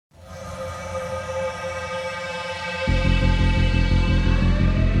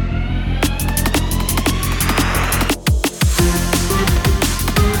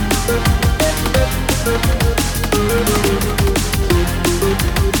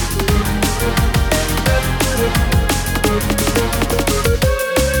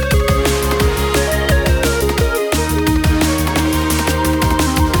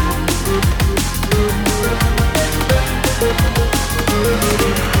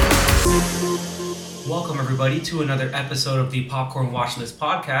everybody, to another episode of the Popcorn Watchlist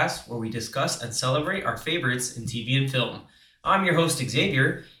podcast, where we discuss and celebrate our favorites in TV and film. I'm your host,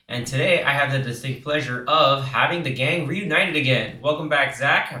 Xavier, and today I have the distinct pleasure of having the gang reunited again. Welcome back,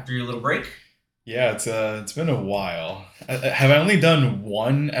 Zach, after your little break. Yeah, it's been a while. Have I only done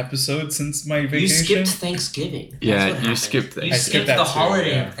one episode since my vacation? You skipped Thanksgiving. Yeah, you skipped that. You skipped the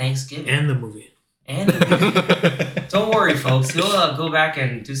holiday of Thanksgiving. And the movie. Don't worry, folks. He'll go back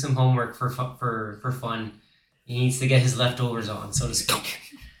and do some homework for fun. He needs to get his leftovers on, so to speak.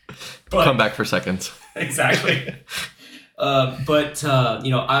 Come back for seconds. Exactly.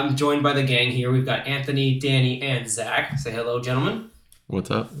 I'm joined by the gang here. We've got Anthony, Danny, and Zach. Say hello, gentlemen. What's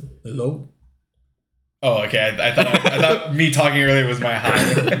up? Hello. Oh, okay. I thought me talking earlier was my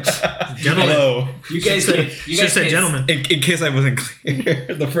hi. Gentlemen. Hello. You guys said gentlemen. In case I wasn't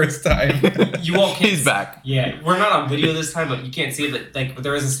clear the first time. You all can't. He's back. Yeah, we're not on video this time, but you can't see it. But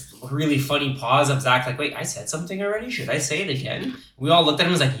there was this really funny pause of Zach, like, "Wait, I said something already. Should I say it again?" We all looked at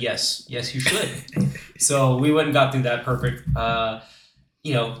him and was like, "Yes, you should." So we went and got through that perfect. To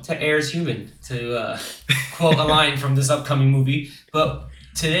err is human, to quote a line from this upcoming movie. But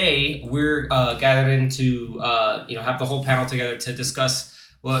today we're gathered in to have the whole panel together to discuss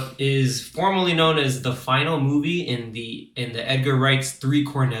what is formally known as the final movie in the Edgar Wright's Three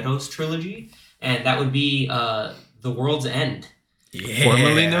Cornettos trilogy, and that would be The World's End. Yeah.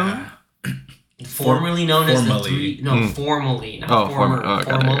 Formerly known? Formerly known as the three. No, formally, not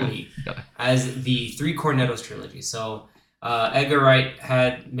formally, as the Three Cornettos trilogy. So Edgar Wright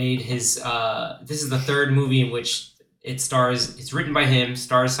had made his. This is the third movie in which it's written by him,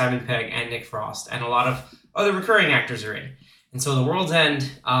 stars Simon Pegg and Nick Frost, and a lot of other recurring actors are in. And so The World's End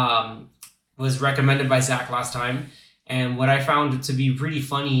was recommended by Zach last time. And what I found to be pretty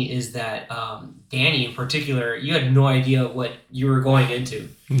funny is that Danny in particular, you had no idea what you were going into.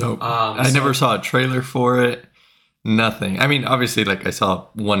 Nope. I never saw a trailer for it. Nothing. I mean, obviously, I saw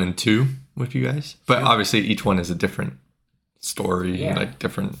 1 and 2 with you guys. But obviously, each one is a different story,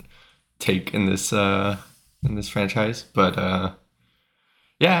 different take in this franchise. But I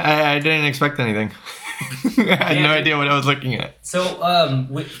didn't expect anything. I had no idea what I was looking at. So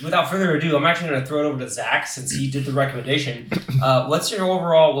without further ado, I'm actually going to throw it over to Zach since he did the recommendation. What's your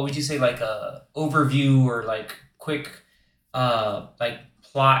overall, what would you say, overview or quick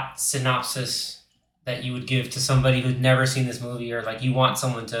plot synopsis that you would give to somebody who's never seen this movie, or you want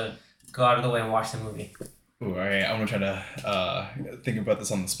someone to go out of the way and watch the movie? Ooh, all right, I'm going to try to think about this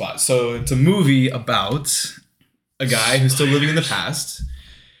on the spot. So it's a movie about a guy who's still living in the past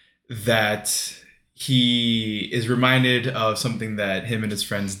that he is reminded of something that him and his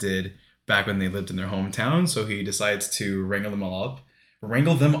friends did back when they lived in their hometown. So he decides to wrangle them all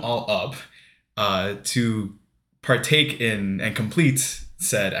up to partake in and complete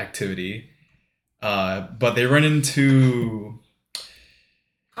said activity. But they run into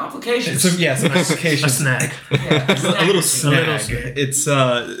complications. Some complications. A snag. A little snag. It's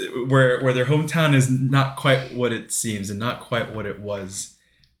where their hometown is not quite what it seems and not quite what it was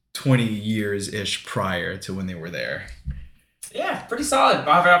 20 years-ish prior to when they were there. Yeah, pretty solid.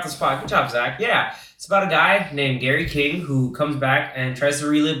 Right off the spot. Good job, Zach. Yeah, it's about a guy named Gary King who comes back and tries to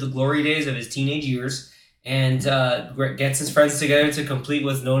relive the glory days of his teenage years and gets his friends together to complete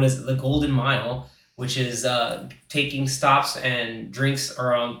what's known as the Golden Mile, which is taking stops and drinks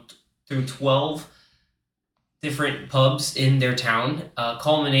around through 12 different pubs in their town,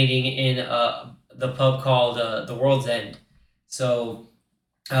 culminating in the pub called The World's End. So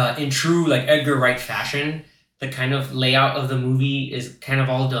in true Edgar Wright fashion, the kind of layout of the movie is kind of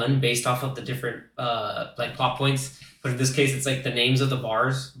all done based off of the different plot points. But in this case, it's the names of the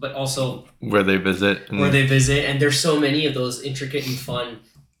bars, but also where they visit. And there's so many of those intricate and fun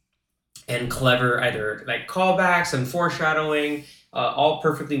and clever either callbacks and foreshadowing, all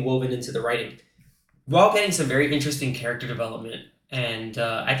perfectly woven into the writing, while getting some very interesting character development. And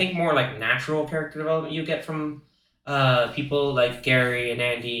I think more natural character development you get from people like Gary and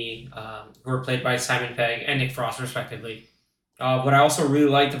Andy, who are played by Simon Pegg and Nick Frost, respectively. What I also really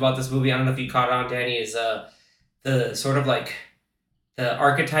liked about this movie, I don't know if you caught on, Danny, is the sort of the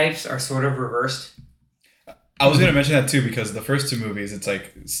archetypes are sort of reversed. I was going to mention that too, because the first two movies, it's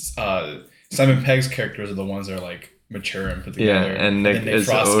Simon Pegg's characters are the ones that are mature and put together. Yeah, and Nick is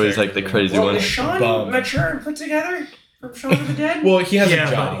always the crazy one. Is Sean mature and put together from Shaun of the Dead? Well, he has a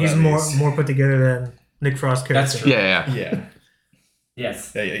job. But he's more put together than Nick Frost character. That's true. Yeah.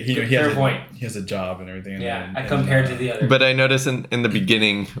 Yes. Yeah. He Fair point. He has a job and everything. Yeah, compared to the other. But I noticed in the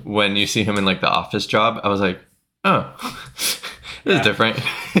beginning when you see him in the office job, I was like, oh, this is different.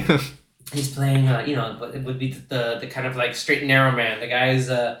 He's playing, it would be the kind of straight and narrow man. The guy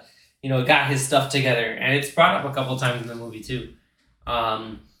is got his stuff together, and it's brought up a couple times in the movie too.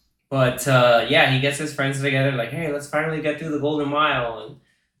 He gets his friends together, like, hey, let's finally get through the Golden Mile,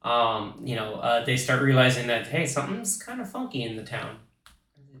 and they start realizing that, hey, something's kind of funky in the town.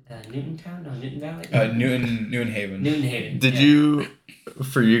 Is it Newton Town? No, Newton Valley. Newton Haven. Newton Haven. Did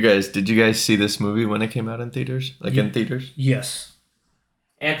you guys see this movie when it came out in theaters? In theaters? Yes.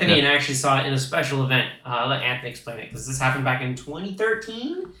 Anthony and I actually saw it in a special event. I'll let Anthony explain it, because this happened back in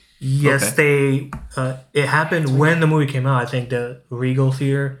 2013. Yes, it happened when the movie came out. I think the Regal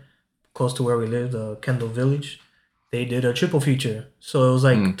Theater, close to where we live, the Kendall Village, they did a triple feature. So it was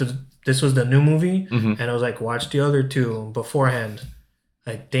like this was the new movie, and it was like watch the other two beforehand.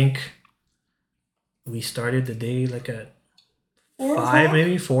 I think we started the day like at 4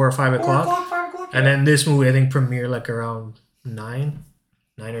 or 5 o'clock. 5 o'clock. And then this movie I think premiered like around 9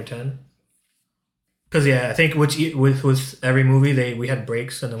 or 10. Because I think with every movie we had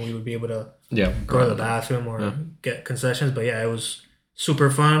breaks, and then we would be able to go to the bathroom or get concessions. But it was super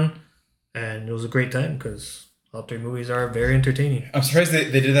fun, and it was a great time because all 3 movies are very entertaining. I'm surprised they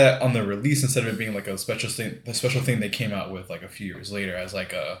did that on the release instead of it being like a special thing. The special thing they came out with like a few years later as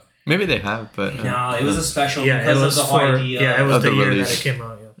like a. Maybe they have, but no, it was a special it because was of the whole idea. Yeah, it was of the the year release. that it came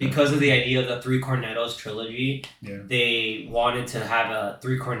out. Yeah. Because of the idea of the Three Cornettos trilogy, Yeah. they wanted to have a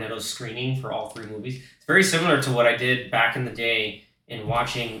Three Cornettos screening for all 3 movies. It's very similar to what I did back in the day in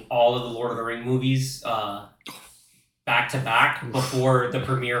watching all of the Lord of the Rings movies back to back before the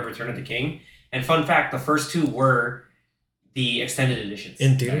premiere of Return of the King. And fun fact, the first 2 were the extended editions.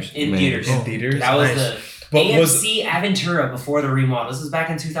 In theaters? In Man. theaters. In theaters? That was Nice. the But AMC Aventura before the remodel. This was back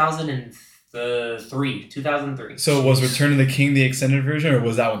in 2003. So was Return of the King the extended version, or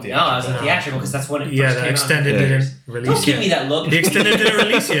was that one No, theatrical? it was a theatrical because that's when it Yeah, first the came extended out. didn't release Don't give yet. me that look. The extended didn't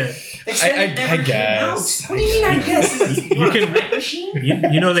release yet. The extended I never came guess. out. What do you mean I guess? You You can- can time machine?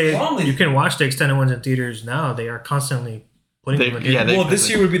 You know What's wrong with you you? can watch the extended ones in theaters now. They are constantly putting them in theaters. Well, this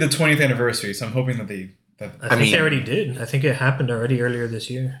year would be the 20th anniversary, so I'm hoping that I think mean- they already did. I think it happened already earlier this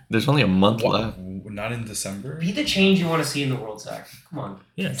year. there's only a month left. Not in December. Be the change you want to see in the world, Zach. Come on.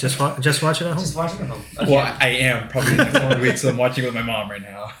 Yeah, just watch it at home. Just watch it at home. Well, I am probably in the next 4 weeks. So I'm watching it with my mom right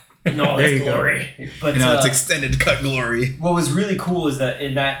now. No, There that's you go. glory. But It's extended cut glory. what was really cool is that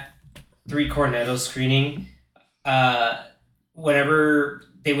in that Three Cornettos screening, whenever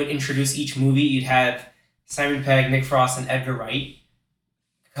they would introduce each movie, you'd have Simon Pegg, Nick Frost, and Edgar Wright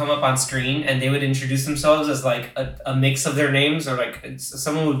come up on screen, and they would introduce themselves as like a mix of their names, or like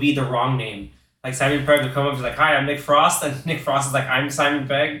someone would be the wrong name. Like Simon Pegg would come up and be like, "Hi, I'm Nick Frost," and Nick Frost is like, "I'm Simon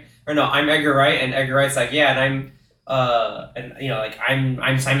Pegg," or no, "I'm Edgar Wright," and Edgar Wright's like, "Yeah, and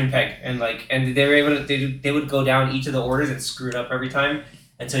I'm Simon Pegg," and they were able to they would go down each of the orders and screw it up every time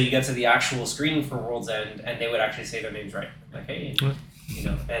until you get to the actual screening for World's End, and they would actually say their names right, like, hey,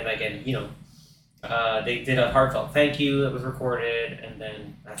 and again, they did a heartfelt thank you that was recorded, and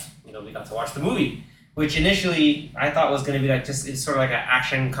then that's we got to watch the movie, which initially I thought was going to be like it's sort of like an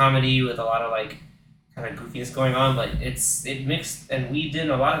action comedy with a lot of like kind of goofiness going on, but it mixed and weaved in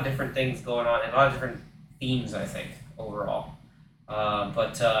a lot of different things going on and a lot of different themes, I think, overall.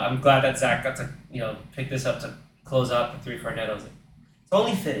 I'm glad that Zach got to pick this up to close out the Three Cornettos. It's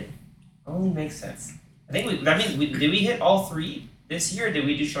only fitted. It only makes sense. I think did we hit all 3 this year, or did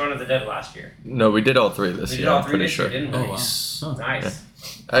we do Shaun of the Dead last year? No, we did all 3 this We year. did all I'm 3 pretty this sure. year, didn't we? Oh, wow. Nice.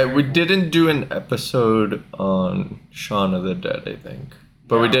 We didn't do an episode on Shaun of the Dead, I think,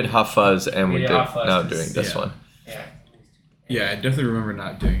 but we No. did Hot Fuzz, and We we did did Hot Fuzz now this- doing this yeah. one. Yeah. Yeah, I definitely remember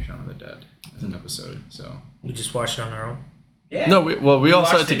not doing Shaun of the Dead as an episode. So We just watched it on our own. Yeah. No, we all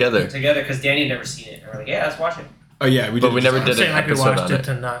saw watched it together. Together, because Danny had never seen it. And we're like, yeah, let's watch it. oh yeah, we did. But we never just- did I'm saying an like we episode watched on it it.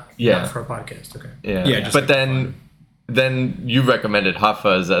 and not Yeah. for a podcast. Okay. Yeah, Yeah, just but like then you recommended Hot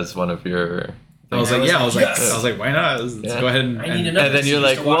Fuzz as one of your. I was like, Yes. why not? Let's Yeah. go ahead and. I need another And then you're excuse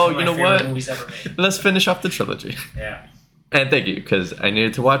like, to watch well, one of you my know favorite what? movies ever made. Let's finish off the trilogy. Yeah. And thank you, because I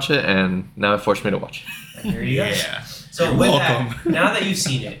needed to watch it, and now it forced me to watch it. And here you go. Yeah. So You're with welcome. that, now that you've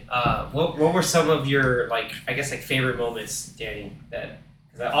seen it, what were some of your favorite moments, Danny?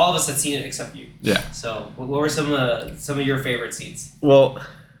 Because all of us had seen it except you. Yeah. So what were some of your favorite scenes? Well,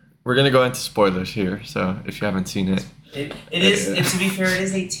 we're gonna go into spoilers here, so if you haven't seen it, It is, and to be fair, it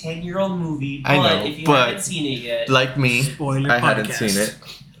is a 10-year-old movie. But I know, if you but haven't seen it yet, like me, Spoiler I hadn't podcast. seen it.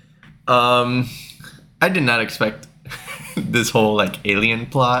 I did not expect this whole alien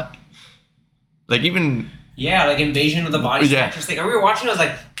plot. Even yeah, like Invasion of the Body Yeah. Snatchers thing. And we were watching, I was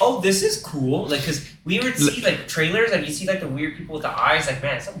like, oh, this is cool. Because we would see trailers, and you see the weird people with the eyes. Like,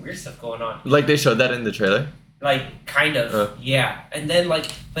 man, some weird stuff going on. they showed that in the trailer. Kind of, yeah. And then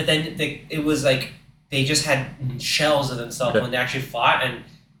it was they just had shells of themselves Yeah. when they actually fought, and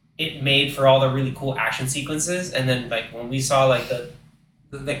it made for all the really cool action sequences. And then like when we saw like some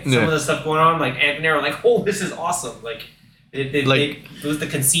of the stuff going on, like Anthony and I were like, oh, this is awesome. Like it was the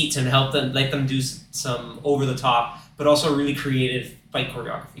conceit to help them let them do some over the top, but also really creative fight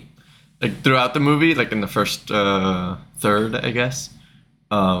choreography. Like throughout the movie, like in the first third, I guess,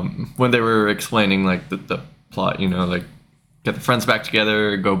 when they were explaining like the plot, like get the friends back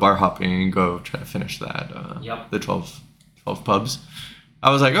together, go bar hopping, go try to finish that, the 12 pubs. I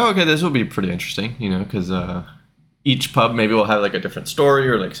was like, oh, okay, this will be pretty interesting, because each pub maybe will have like a different story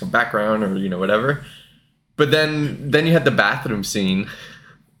or like some background or whatever. But then you had the bathroom scene.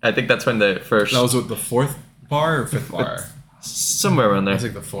 I think that's when the first... That was with the fourth bar or fifth bar? Somewhere around there. It was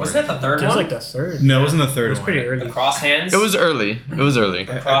like the fourth. Wasn't that the third It was one? like the third. No, it wasn't the third one. It was pretty The early. cross hands? It was early. The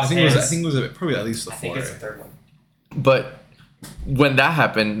cross I think hands. it was probably at least the I think fourth. it's the third one. But when that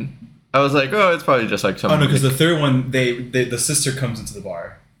happened, I was like, oh, it's probably just like some... Oh no, because the third one, the sister comes into the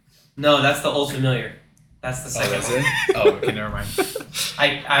bar. No, that's the Old Familiar. That's the second one. Oh, okay, never mind.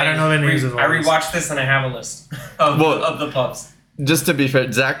 I don't know the names of all I these. rewatched this and I have a list of the pubs. Just to be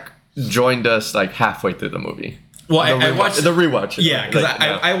fair, Zach joined us like halfway through the movie. Well, I watched the rewatch. Yeah, because Like,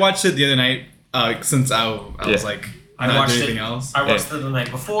 I watched it the other night since I was like I not watched doing it. anything else. I watched it the night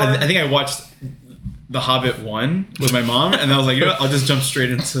before. I think I watched The Hobbit 1 with my mom, and I was like, you know what, I'll just jump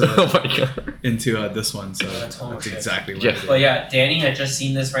straight into oh my god. this one. So That's homework shit. exactly what Yeah. I did. But yeah, Danny had just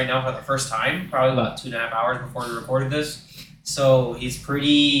seen this right now for the first time, probably about 2.5 hours before we recorded this. So it's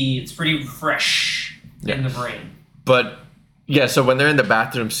pretty fresh in the brain. But yeah, so when they're in the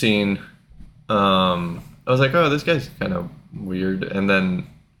bathroom scene, I was like, oh, this guy's kind of weird. And then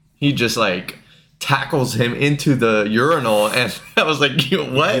he just like tackles him into the urinal, and I was like, what?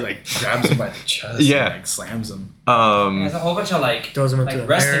 He like grabs him by the chest Yeah. and like slams him. There's a whole bunch of like Throws him into the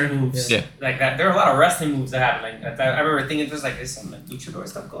wrestling hair. moves, Yeah. like that. There are a lot of wrestling moves that happen. Like I remember thinking there's like there's some like luchador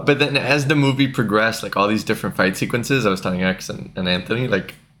stuff going on. But then as the movie progressed, like all these different fight sequences, I was telling X and Anthony,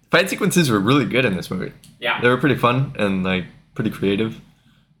 like fight sequences were really good in this movie. Yeah. They were pretty fun and like pretty creative.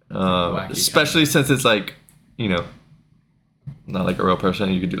 Wacky Especially since it's like, not like a real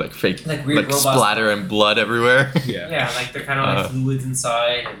person. You could do like fake, Like weird robots. splatter and blood everywhere. Yeah. Yeah, like they're kind of like fluids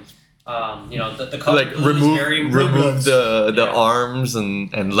inside, and the color Like blue is very remove the Yeah. arms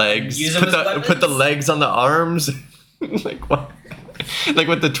and legs. Use them as Put the weapons? legs on the arms. Like what? Like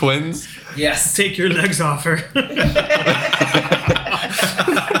with the twins. Yes. Take your legs off her.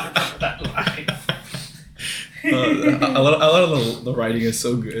 That line. A lot of the writing is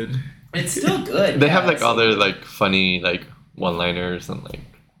so good. It's still good. They yeah, have like it's all their like funny like one-liners and like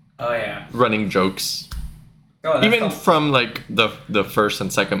Oh yeah. running jokes. Oh, that's Even the- from like the first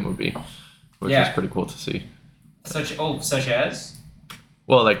and second movie, which Yeah. is pretty cool to see. such as.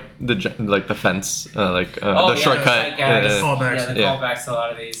 Well, like the fence, the Yeah, shortcut, those gags. Callbacks. Yeah, the Yeah. callbacks to a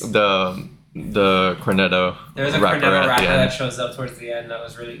lot of these. the cornetto There's a rapper Cornetto at rapper the that end, shows up towards the end. That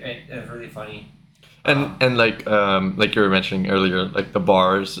was really funny. and like you were mentioning earlier, like the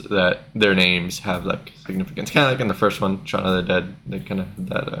bars that their names have like significance, kind of like in the first one, Shaun of the Dead. They kind of have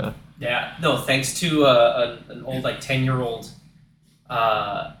that. Yeah. No, thanks to an old like 10-year-old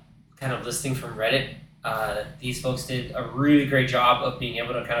kind of listing from Reddit. These folks did a really great job of being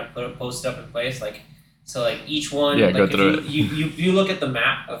able to kind of post it up in place. Like, so like each one, Yeah, like go if through you look at the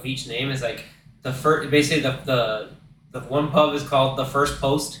map of each name is like the first, basically the one pub is called the first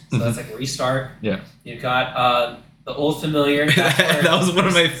post, so that's like restart. Yeah. You've got the Old Familiar. That's where That was one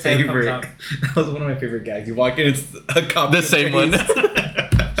of my Sam comes favorite. up. That was one of my favorite gags. You walk in, it's a copy. The and same one.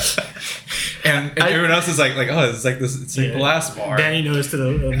 paste. and everyone else is like, oh, it's like this. It's like Yeah. the last bar. Danny noticed it.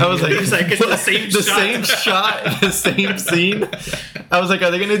 I was like, it's like it's the same the shot. same shot, the same scene. I was like,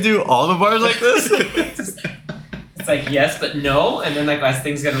 are they gonna do all the bars like this? It's like yes, but no, and then like as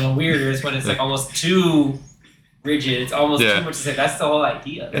things get a little weirder, is when it's like almost too rigid. It's almost Yeah. too much to say. That's the whole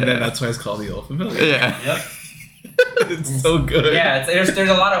idea. And then that's why it's called the Old Familiar. Yeah. Yep. It's so good. Yeah, there's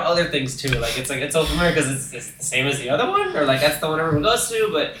a lot of other things too. Like it's Old Familiar because it's the same as the other one, or like that's the one everyone goes to.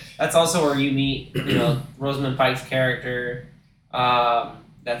 But that's also where you meet, Rosamund Pike's character.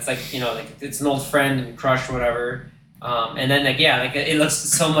 That's like like it's an old friend and crush or whatever. And then it looks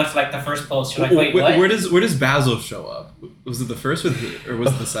so much like the first post. You're like, wait, what? Where does Basil show up? Was it the first or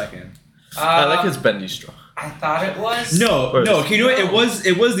was it the second? I like his bendy straw. I thought it was. No. Or- Okay, you know what?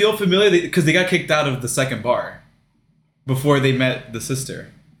 It was the Old Familiar because they got kicked out of the second bar before they met the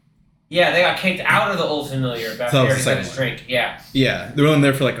sister. Yeah, they got kicked out of the Old Familiar back That was there the to second get his one. drink. Yeah. Yeah, they were only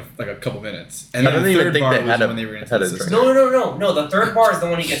there for like a couple minutes, and I then don't the even third think bar they was had when they were going to had the a sister. drink. No. The third bar is the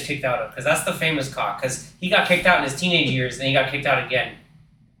one he gets kicked out of because that's the famous cock. Because he got kicked out in his teenage years, and he got kicked out again.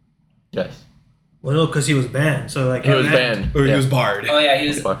 Yes. Well, no, because he was banned. So like He was banned. Or he Yeah. was barred. Oh yeah, he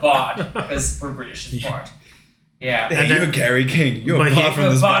was Bard. bard because we're British. It's bard. Yeah. Hey, And you're then- Gary King. You're But a he- bar from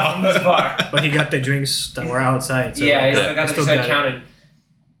this Bard from this bar. bar. But he got the drinks that were outside. So Yeah, he Yeah. still got the Still still got it. counted.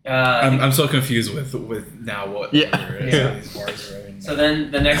 I'm so confused with now what Yeah. these bars are in. So then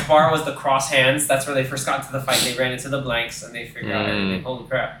the next bar was the cross hands. That's where they first got into the fight. They ran into the blanks and they figured out everything. Holy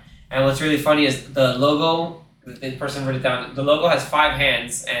crap. And what's really funny is the logo, the person wrote it down, the logo has 5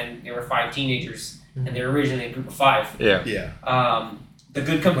 hands and there were 5 teenagers. And they were originally a group of 5. Yeah. Yeah. The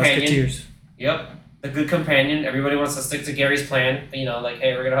good companion. Musketeers. Yep. The good companion. Everybody wants to stick to Gary's plan. You know, like,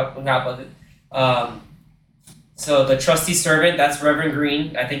 hey, we're going to help out with it. So the trusty servant, that's Reverend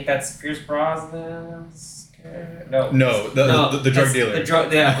Green. I think that's Pierce Brosnan's character. No, the drug that's dealer.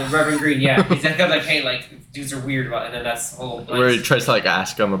 The Reverend Green, yeah. He's that guy like, hey, like, dudes are weird about it. And then that's the whole... Where he tries to like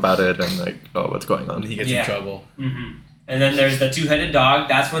ask him about it and like, oh, what's going on? And he gets Yeah. in trouble. Mm-hmm. And then there's the 2-headed dog.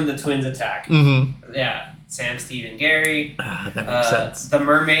 That's when the twins attack. Mm-hmm. Yeah. Sam, Steve, and Gary. That makes sense. The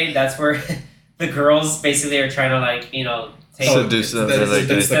mermaid, that's where the girls basically are trying to, like, you know, take Seduce them. That's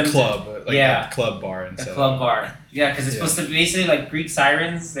them the to- club. Like yeah. that club bar. And the so. club bar. Yeah, because it's Yeah. supposed to be basically like Greek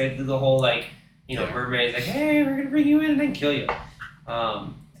sirens. They do the whole, like, you know, Yeah. mermaids, like, hey, we're going to bring you in and then kill you.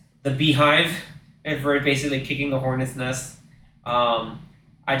 The beehive, if we're basically kicking the hornet's nest.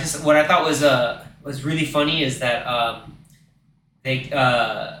 What I thought was really funny is that they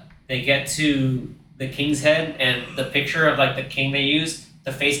get to the king's head and the picture of like the king they use,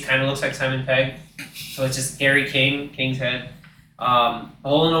 the face kind of looks like Simon Pegg, so it's just Gary King, King's head.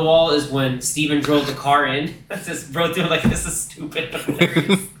 Hole in the wall is when Steven drove the car in. That's just bro doing like this is stupid but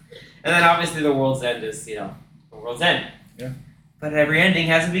hilarious. And then obviously the world's end is, you know, the world's end. Yeah. But every ending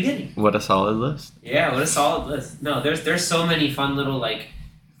has a beginning. What a solid list. Yeah, what a solid list. No, there's so many fun little like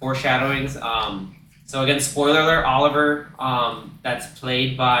foreshadowings. So again, spoiler alert, Oliver, that's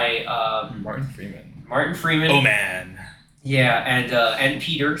played by Martin Freeman. Martin Freeman. Oh man. Yeah, and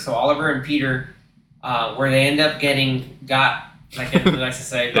Peter. So Oliver and Peter, where they end up got like everybody likes to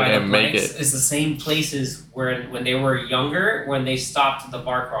say They by the didn't make blanks, it. is the same places where when they were younger when they stopped the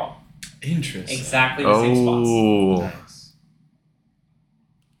bar crawl. Interesting. Exactly the same spots. Oh. Nice.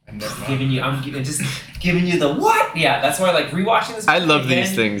 I'm just giving you the what? Yeah, that's why like rewatching this. I love again,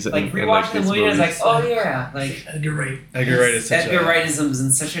 these things. Like in, rewatching in, the like, movie, I these was like, movies. oh yeah, like Edgar Wright. Edgar Wright is such Edgar a Wrightism's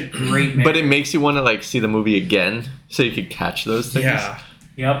in such a great man. But it makes you want to like see the movie again so you could catch those things. yeah.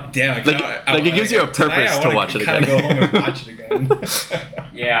 Yep. Damn. Like, it gives you a purpose to watch it Kind again. of go home and watch it again.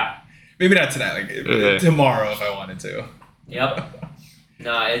 Yeah. Maybe not tonight. Like Yeah. tomorrow if I wanted to. Yep.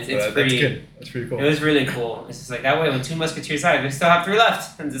 No, it's But pretty. That's good. That's pretty cool. It was really cool. It's just like that way when 2 musketeers died, we still have 3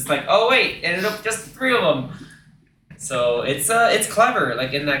 left, and it's like, oh wait, ended up just 3 of them. So it's clever,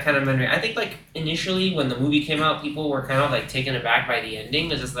 like in that kind of manner. I think like initially when the movie came out, people were kind of like taken aback by the ending.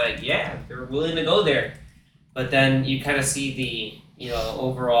 It's just like, yeah, they were willing to go there, but then you kind of see the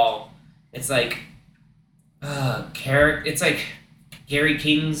overall. It's like It's like Gary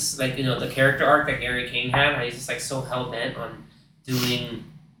King's like the character arc that Gary King had. How he's just like so hell bent on doing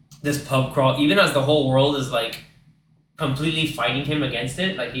this pub crawl, even as the whole world is like completely fighting him against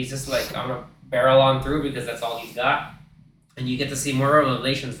it. Like he's just like, I'm gonna barrel on through because that's all he's got, and you get to see more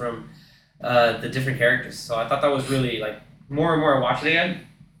revelations from the different characters. So I thought that was really like more and more I watch it again,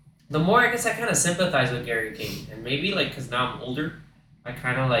 the more I guess I kind of sympathize with Gary King, and maybe like because now I'm older, I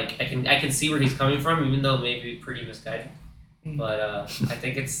kind of like I can see where he's coming from, even though maybe pretty misguided. But I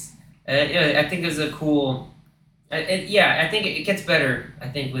think it's I think it's a cool. I think it gets better. I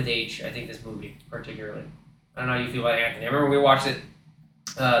think with age. I think this movie particularly. I don't know how you feel about Anthony. I remember we watched it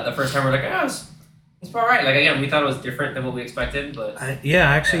the first time. We're like, oh, it's all right. Like again, we thought it was different than what we expected, but I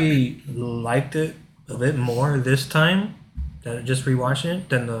actually liked it a bit more this time, just rewatching it,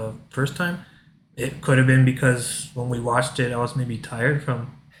 than the first time. It could have been because when we watched it, I was maybe tired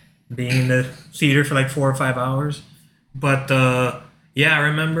from being in the theater for like 4 or 5 hours. But I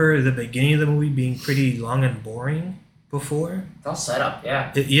remember the beginning of the movie being pretty long and boring before. it's all set up.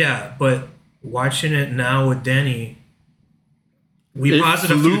 Yeah. But watching it now with Danny, we It paused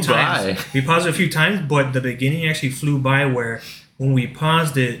it a flew few times. by. We paused it a few times, but the beginning actually flew by. Where when we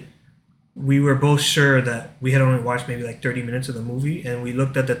paused it, we were both sure that we had only watched maybe like 30 minutes of the movie, and we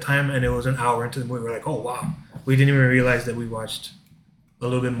looked at the time and it was an hour into the movie. We're like, oh wow, we didn't even realize that we watched a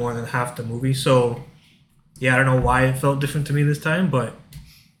little bit more than half the movie. So I don't know why it felt different to me this time, but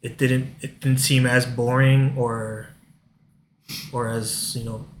it didn't seem as boring or as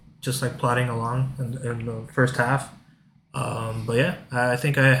just like plodding along in the first half. But I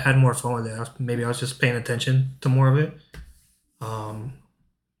think I had more fun with it. Maybe I was just paying attention to more of it.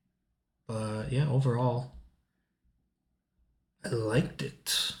 But overall, I liked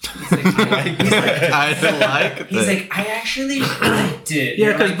it. He's like, He's like, I actually liked it. Yeah,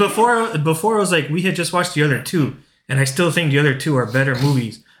 You're because like, before I was like, we had just watched the other two, and I still think the other two are better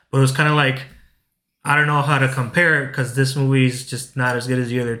movies. But it was kind of like, I don't know how to compare it because this movie is just not as good as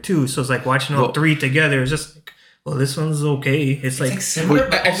the other two. So it's like watching all three together. It's just like, well, this one's okay. It's like similar.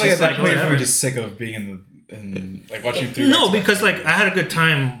 But I feel like at that point whatever. we're just sick of being in like watching three. no, because like I had a good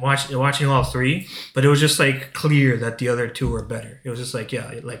time watching all three, but it was just like clear that the other two were better. It was just like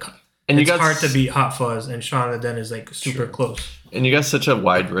like. And it's you got hard to beat Hot Fuzz, and Shaun of the Dead is like super close. And you got such a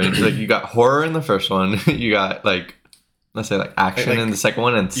wide range. Like you got horror in the first one. You got like, let's say like action in the second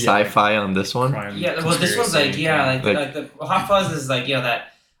one, and sci-fi on this one. Yeah, well, this one's like like the Hot Fuzz is like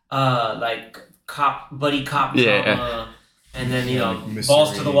that like buddy cop drama, and then like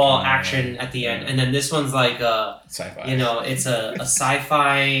balls to the wall mystery, action at the end, and then this one's like sci-fi. it's a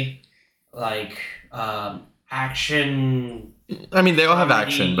sci-fi like action. I mean, they all have comedy.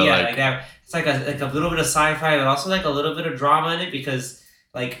 action, but like that. It's like a little bit of sci-fi, but also like a little bit of drama in it because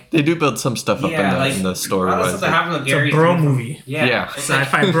like they do build some stuff up in the story. A lot of stuff that happened with Gary. It's a bro movie. Yeah. It's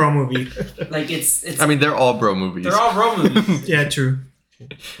Sci-fi like, bro movie. like it's. I mean, they're all bro movies. They're all bro movies. Yeah, true.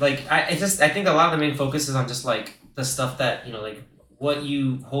 Like I think a lot of the main focus is on just like the stuff that like what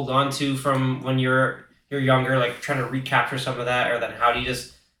you hold on to from when you're younger, like trying to recapture some of that, or then how do you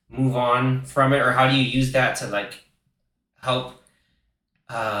just move on from it, or how do you use that to like help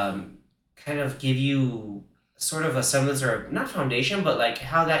kind of give you sort of a semblance or not foundation, but like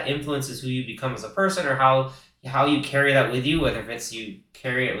how that influences who you become as a person, or how you carry that with you, whether it's you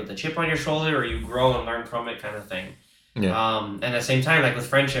carry it with a chip on your shoulder or you grow and learn from it kind of thing. Yeah. And at the same time, like with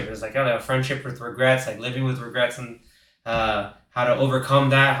friendship, it's like a friendship with regrets, like living with regrets, and how to overcome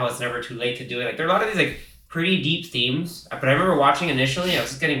that, how it's never too late to do it. Like there are a lot of these like pretty deep themes. But I remember watching initially, I was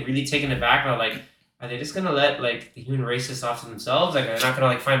just getting really taken aback. And I'm like, are they just gonna let like the human race just off to themselves? Like they're not gonna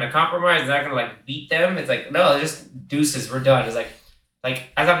like find a compromise. They're not gonna like beat them. It's like no, they're just deuces. We're done. It's like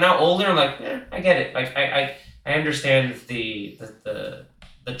as I'm now older, I'm like, I get it. Like I understand the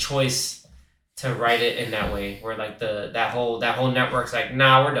choice to write it in that way, where like that whole network's like,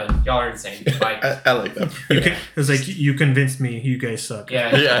 nah, we're done. Y'all are insane. Like I like that. It's like you convinced me. You guys suck.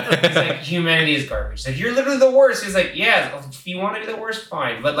 yeah. It's like humanity is garbage. It's like you're literally the worst. He's like, yeah, if you want to be the worst,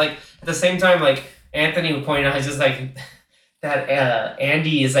 fine. But like at the same time, like Anthony would point out, he's just like that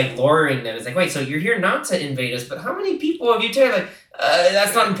Andy is like luring them. It's like, wait, so you're here not to invade us, but how many people have you taken? Like,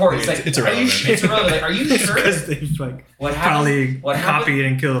 that's not important. It's like, it's are you? irrelevant. It's irrelevant. Like, are you sure? Because they've like What probably happens? What happens? copied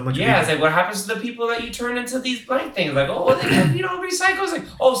and killed a bunch of Yeah, people. it's like what happens to the people that you turn into these blank things? Like, oh, they recycle. It's like,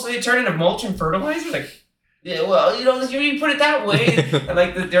 oh, so they turn into mulch and fertilizer. Like, yeah, well, you put it that way. And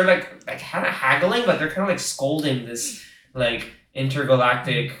like they're like kind of haggling, but they're kind of like scolding this like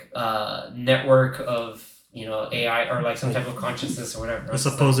intergalactic network of AI or like some type of consciousness or whatever. A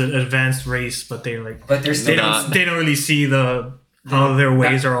supposed advanced race, but they're like But they're still they don't really see how their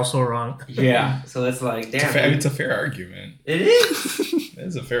ways are also wrong. yeah. So it's like damn. It's a fair argument. It is.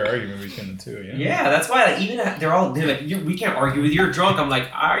 It's a fair argument between the two. Yeah. Yeah, that's why like, even they're like, we can't argue with you. You're drunk. I'm like,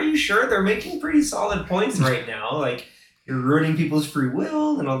 are you sure? They're making pretty solid points right now. Like you're ruining people's free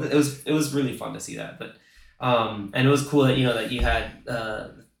will and all that. It was really fun to see that. But and it was cool that that you had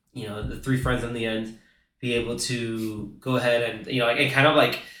the three friends in the end be able to go ahead and and kind of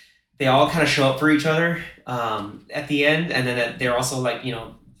like they all kind of show up for each other at the end, and then they're also like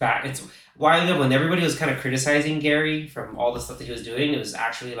back. It's why when everybody was kind of criticizing Gary from all the stuff that he was doing, it was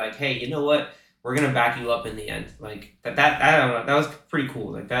actually like, hey, you know what? We're gonna back you up in the end. Like that I don't know, that was pretty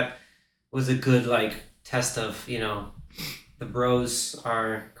cool. Like that was a good like test of the bros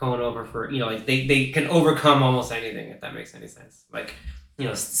are going over for like they can overcome almost anything, if that makes any sense. Like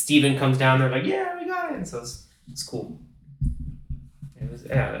Steven comes down, they're like, yeah, we got it. And so it's cool. It was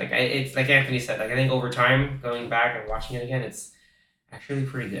it's like Anthony said, like I think over time going back and watching it again, it's actually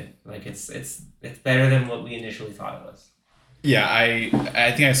pretty good. Like it's better than what we initially thought it was. Yeah,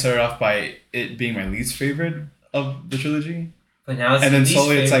 I think I started off by it being my least favorite of the trilogy, But now it's and then least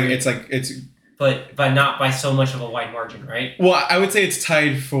slowly favorite, it's but not by so much of a wide margin, right? well, I would say it's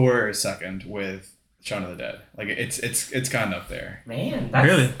tied for second with Shaun of the Dead. Like it's gotten up there. Man,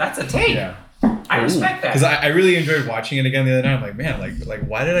 Really? that's a take. Yeah. I respect that. Because I really enjoyed watching it again the other night. I'm like, man, like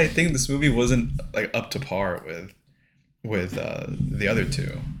why did I think this movie wasn't like up to par with the other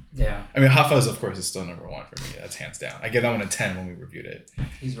two? Yeah, I mean, Hot Fuzz, of course, is still number one for me. That's hands down. I give that one a 10 when we reviewed it.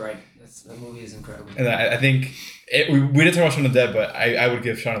 he's right. The movie is incredible. And I think we did talk about Shaun of the Dead, but I would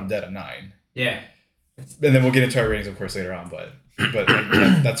give Shaun of the Dead a 9. Yeah. And then we'll get into our ratings, of course, later on. But like,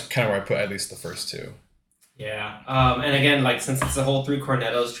 that's kind of where I put at least the first two. Yeah. And again, like since it's the whole Three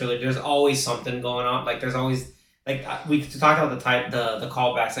Cornettos trilogy, there's always something going on. Like there's always like we talked about the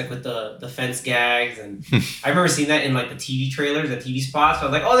callbacks, like with the fence gags, and I remember seeing that in like the TV trailers, the TV spots. So I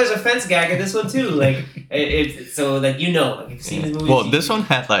was like, oh, there's a fence gag in this one too. Like it's so like like you've seen this movie. Well, this one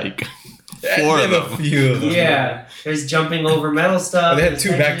had like 4 of them. A few of them. Yeah, there's jumping over metal stuff. They had there's 2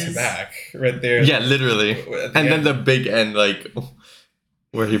 back to hedges. back right there. Yeah, literally. At the And then end. the big end, like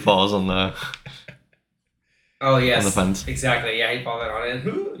where he falls on the Oh yes, on the fence. exactly. Yeah, he followed on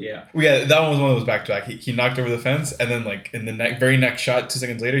it. Yeah. Yeah, that one was one of those back to back. He knocked over the fence, and then like in the very next shot, 2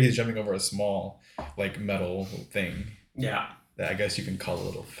 seconds later, he's jumping over a small like metal thing Yeah. that I guess you can call a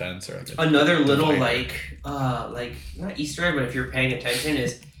little fence or like Another little divider. like not Easter egg, but if you're paying attention,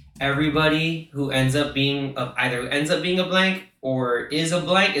 is everybody who ends up being either ends up being a blank or is a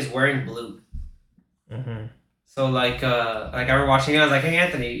blank is wearing blue. Mm-hmm. So like I remember watching it, I was like, hey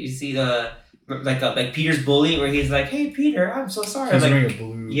Anthony, you see the like Peter's bully where he's like, hey Peter, I'm so sorry. He's Like, wearing a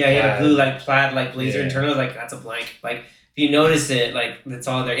blue. yeah, he had a plaid. blue like plaid like blazer Yeah. and turtleneck. Like that's a blank. Like if you notice it, like it's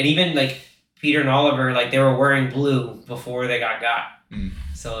all there. And even like Peter and Oliver, like they were wearing blue before they got. Mm.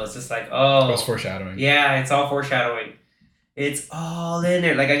 So it's just like, That oh, was foreshadowing. yeah, it's all foreshadowing. It's all in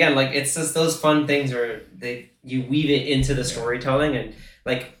there. Like again, like it's just those fun things where you weave it into the storytelling, and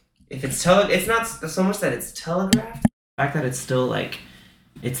like if it's it's not so much that it's telegraphed, the fact that it's still like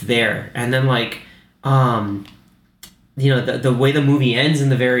it's there, and then like the way the movie ends in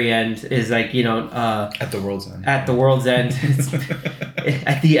the very end is like At the world's end. at the world's end.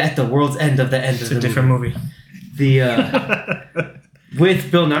 At the world's end of the end It's of a the different movie. The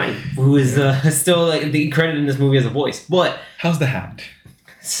with Bill Nye, who is still like the credit in this movie as a voice, but How's the hand?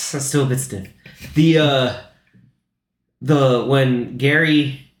 still a bit stiff. The when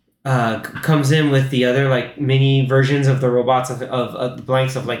Gary comes in with the other like mini versions of the robots of the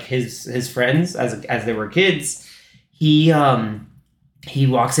blanks of like his friends as they were kids, he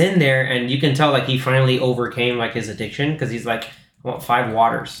walks in there and you can tell like he finally overcame like his addiction because he's like, I want 5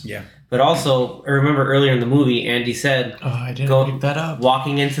 waters. Yeah. But also, I remember earlier in the movie, Andy said, Oh, I didn't Go- pick that up.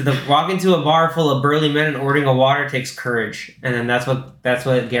 walking into a bar full of burly men and ordering a water takes courage, and then that's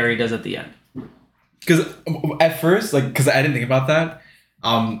what Gary does at the end. Because at first, like, because I didn't think about that.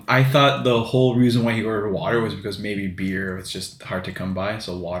 I thought the whole reason why he ordered water was because maybe beer was just hard to come by,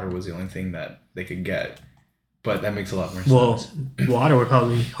 so water was the only thing that they could get. But that makes a lot more sense. Well, water would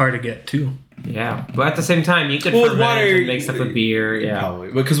probably be hard to get too. Yeah, but at the same time, you could Well, with ferment water, and make stuff with beer. Yeah,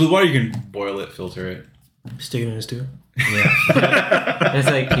 Probably. Because with water, you can boil it, filter it. Stick it in his too. it's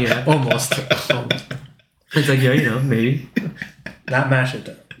like Almost. it's like maybe. Not mash it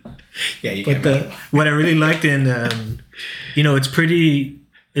though. Yeah, you But can. what I really liked in,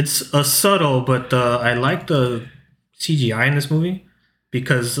 it's a subtle, but I like the CGI in this movie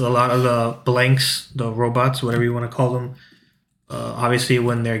because a lot of the blanks, the robots, whatever you want to call them, obviously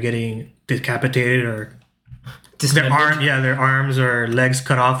when they're getting decapitated or their arms or legs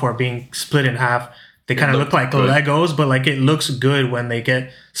cut off or being split in half, they kind of look like good. Legos, but like it looks good when they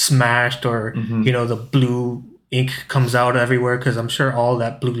get smashed or the blue ink comes out everywhere because I'm sure all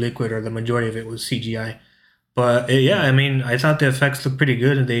that blue liquid or the majority of it was CGI. But I thought the effects looked pretty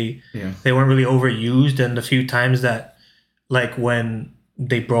good and they weren't really overused. And the few times that, like when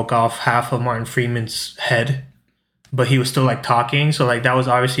they broke off half of Martin Freeman's head, but he was still like talking, so like that was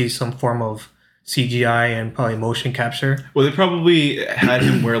obviously some form of CGI and probably motion capture. Well, they probably had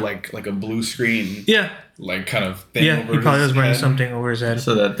him wear like a blue screen, Yeah, like kind of thing yeah, over he probably his was wearing head. something over his head.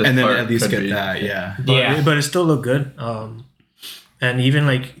 So that this And then part at least could get be- that, yeah. But it still looked good. And even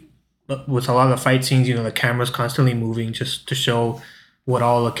like with a lot of the fight scenes, the camera's constantly moving just to show what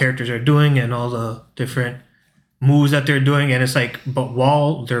all the characters are doing and all the different moves that they're doing. And it's like, but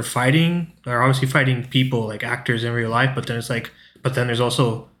while they're fighting, they're obviously fighting people like actors in real life. But then it's like, but then there's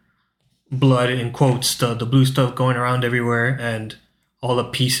also blood in quotes, the blue stuff going around everywhere and all the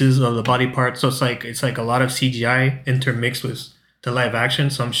pieces of the body parts. So it's like a lot of CGI intermixed with the live action.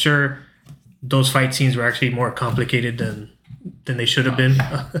 So I'm sure those fight scenes were actually more complicated than they should have been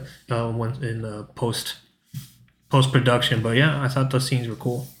in post production. But yeah, I thought those scenes were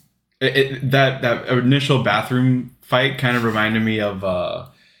cool. That initial bathroom fight kind of reminded me of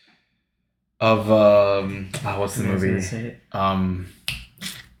what's the movie?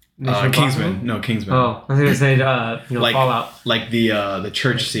 Kingsman. No, Kingsman. Oh, I was gonna say Like- Fallout. Like the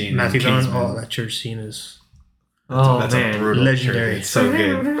church scene. Matthew in Vaughn, Kingsman. that church scene is Oh That's a man, brutal Legendary. church. It's so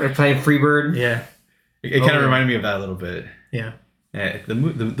good. They're playing Freebird. yeah. It kind of reminded me of that a little bit. Yeah. Yeah,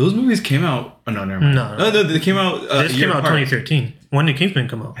 those movies came out. Oh no, never mind. No. They came out. This a year came out apart. 2013. When did Kingsman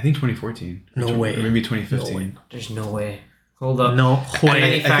come out? I think 2014. No way. Or maybe 2015. There's no way. Hold up. No I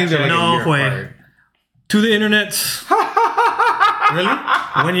way. think they're like No a year way. apart. To the internet. Really?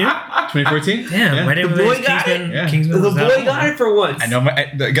 When year? 2014. Damn, Yeah. I didn't The boy realize got Kingsman, it? Yeah. Kingsman The was that boy long. got it for once. I know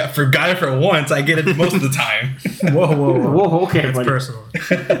I forgot it for once. I get it most of the time. Whoa, okay, It's buddy. personal.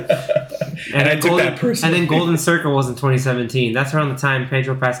 And I took that personally. And then Golden Circle was in 2017. That's around the time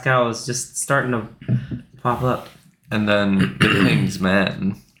Pedro Pascal was just starting to pop up. And then The King's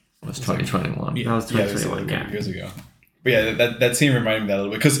Man was 2021. That was Yeah, this 2021. was Yeah. years ago. But yeah, that scene reminded me of that a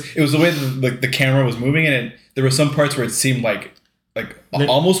little bit because it was the way the camera was moving, and there were some parts where it seemed like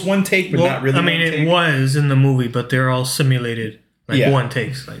almost one take, but not really. I mean, one it take. was in the movie, but they're all simulated, like Yeah. one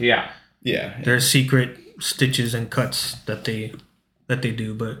takes. Like, Yeah. Yeah, there's secret stitches and cuts that they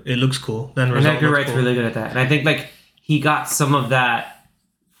do, but it looks cool. Then And Edgar Wright's really good at that. And I think like he got some of that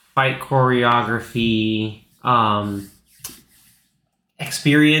fight choreography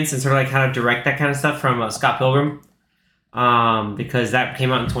experience and sort of like how to direct that kind of stuff from Scott Pilgrim, because that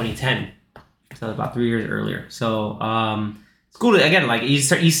came out in 2010, so about 3 years earlier. So it's cool to, again, like you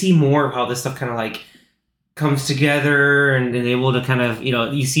see more of how this stuff kind of like comes together and able to kind of,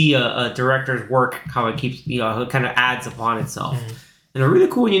 you see a director's work, how it keeps, how it kind of adds upon itself in a really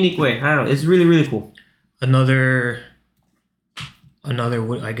cool and unique way. I don't know, it's really, really cool. Another,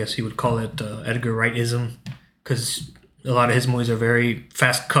 I guess you would call it Edgar Wrightism, because a lot of his movies are very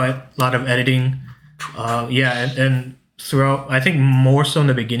fast cut, a lot of editing. And throughout, I think more so in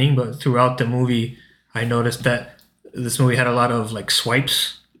the beginning, but throughout the movie, I noticed that this movie had a lot of like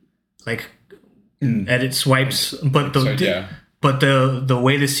swipes, like edit swipes. But the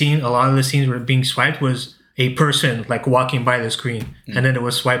way a lot of the scenes were being swiped was a person like walking by the screen, and then it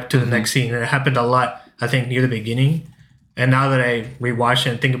was swiped to the next scene. And it happened a lot, I think, near the beginning. And now that I rewatch it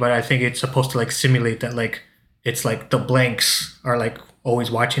and think about it, I think it's supposed to like simulate that, like it's like the blanks are like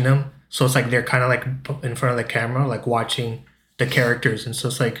always watching them. So it's like they're kind of like in front of the camera, like watching the characters. And so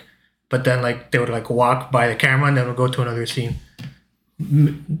it's like, but then like they would like walk by the camera and then we'll go to another scene. I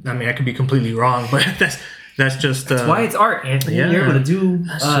mean, I could be completely wrong, but that's just That's why it's art, Anthony. You're able to do.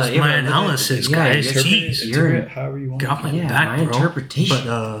 That's just my analysis, guys. Jeez, Interpret it however you want. get off my Yeah, back, my bro. interpretation.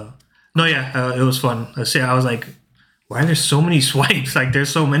 But it was fun. I was like, why are there so many swipes? Like there's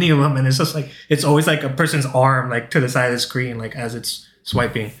so many of them, and it's just like it's always like a person's arm like to the side of the screen, like as it's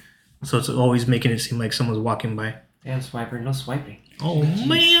swiping. So it's always making it seem like someone's walking by. Damn swiper, no swiping. Oh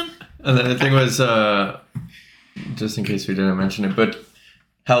man! And then the thing was, just in case we didn't mention it, but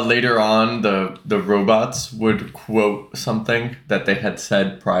how later on the robots would quote something that they had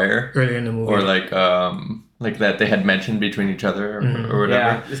said prior, Earlier in the movie, or like that they had mentioned between each other or whatever.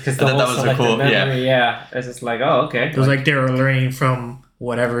 Yeah, it's because I thought that was a cool, memory. Yeah, it's just like, oh, okay. it was like they were learning from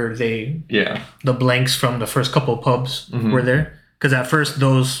whatever the blanks from the first couple of pubs were there. Because at first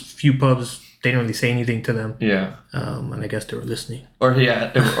those few pubs, they didn't really say anything to them. Yeah. And I guess they were listening. Or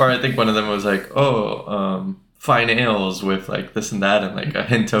I think one of them was like, fine ales with like this and that and like a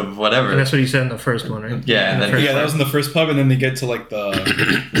hint of whatever. And that's what you said in the first one, right? Yeah, and then that was in the first pub, and then they get to like the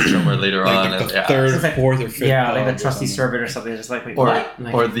somewhere later on, like and the third, It's like- fourth, or fifth. Yeah, like pub the or trusty something. servant or something. It's just like, wait, or what?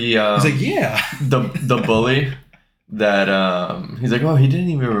 Like, or the He's like, yeah. the bully that he's like, oh, he didn't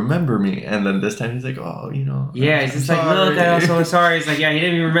even remember me, and then this time he's like, oh, yeah, he's just like, look, I'm so sorry. It's like, yeah, he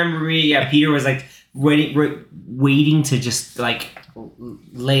didn't even remember me. Yeah, Peter was like waiting to just like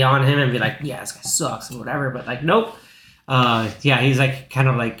lay on him and be like, yeah, this guy sucks and whatever. But like, nope. He's like kind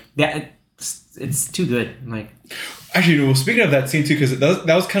of like, yeah, it's too good. Like, Actually, well, speaking of that scene too, because that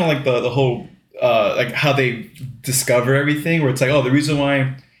was kind of like the whole like how they discover everything, where it's like, oh, the reason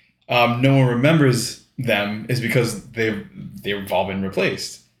why no one remembers them is because they've all been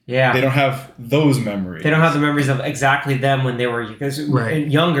replaced. yeah. They don't have those memories. They don't have the memories of exactly them when they were, because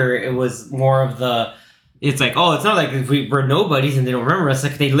younger, it was more of the, it's like, oh, it's not like if we're nobodies and they don't remember us.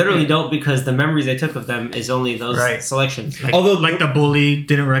 Like, they literally don't, because the memories they took of them is only those selections. Like, Although, like the bully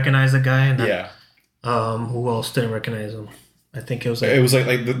didn't recognize the guy, and Yeah. who else didn't recognize him? I think it was It was like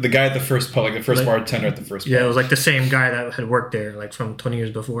the guy at the first pub, like the first Like- bartender at the first pub. yeah, it was like the same guy that had worked there like from 20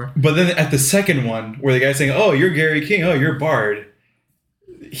 years before. But then at the second one, where the guy's saying, "Oh, you're Gary King. Oh, you're Bard,"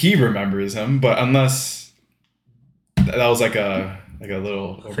 he remembers him. But unless that was like a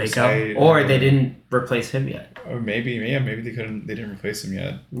little Fake out. oversight, Or they didn't replace him yet. or maybe they didn't replace him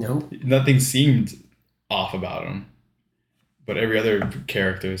yet. Nope. Nothing seemed off about him, but every other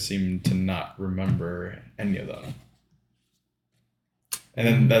character seemed to not remember any of them. And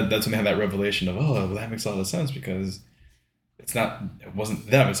then that's when they had that revelation of, oh, well, that makes a lot of sense, because it wasn't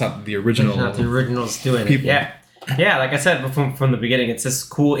them. It's not the original. It's not the originals doing people. it. Yeah, like I said from the beginning, it's this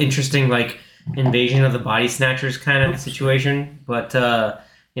cool, interesting, like, invasion of the body snatchers kind of situation, but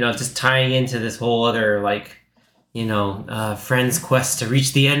just tying into this whole other, like, friend's quest to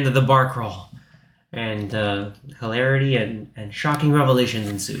reach the end of the bar crawl. and hilarity and shocking revelations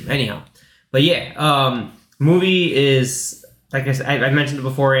ensue. Anyhow, but yeah, movie is like I said, I mentioned it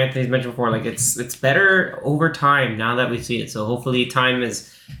before. Anthony's mentioned before. Like it's better over time now that we see it. So hopefully,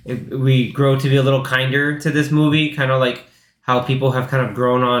 we grow to be a little kinder to this movie, kind of like how people have kind of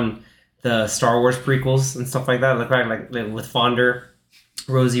grown on the Star Wars prequels and stuff like that, like with fonder,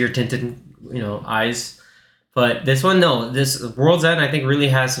 rosier tinted, eyes. But this one, no, this World's End, I think, really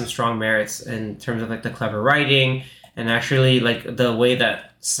has some strong merits in terms of like the clever writing and actually like the way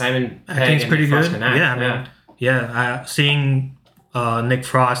that Simon Pegg I think it's pretty Nick Frost good. can act. Yeah, man. Yeah, seeing Nick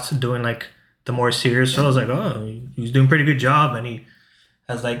Frost doing like the more serious, so I was like, oh, he's doing a pretty good job, and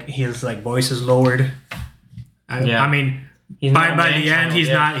his voice is lowered. I mean, by the end,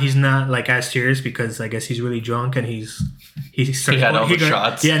 he's not like as serious because I guess he's really drunk and he had all the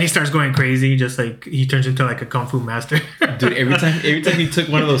shots. Yeah, and he starts going crazy, just like he turns into like a kung fu master. Dude, every time he took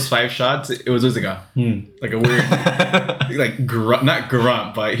one of those 5 shots, it was always like a like a weird like grunt, not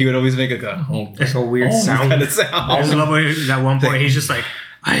grunt, but he would always make like a weird sound. kind of sound. I just love when at one point he's just like,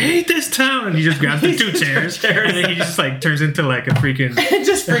 I hate this town, and he just grabs the 2 chairs, and then he just like turns into like a freaking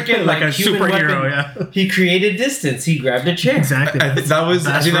just freaking like a human superhero. weapon. Yeah, He created distance. He grabbed a chair. exactly. I think that was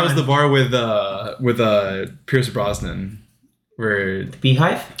Ryan. the bar with Pierce Brosnan where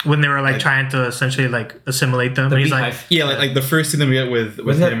Beehive. When they were like trying to essentially like assimilate them, and he's like, Beehive. like the first scene that we get with him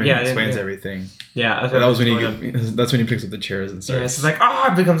and he explains yeah. everything. Yeah, That was when he picks up the chairs and Yeah, starts. it's like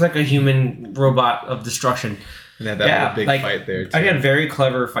it becomes like a human robot of destruction. And they had that big fight there too. Again, very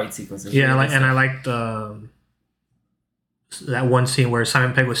clever fight sequences. yeah, Really like, nice and I stuff. liked that one scene where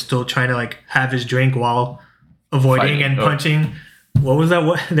Simon Pegg was still trying to like have his drink while avoiding Fighting. and punching. What was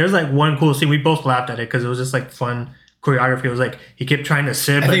that? There's like one cool scene. We both laughed at it because it was just like fun choreography. It was like he kept trying to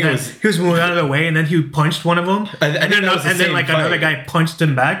sip, but think it then was- he was moving out of the way, and then he punched one of them, I think that was the same like fight. another guy punched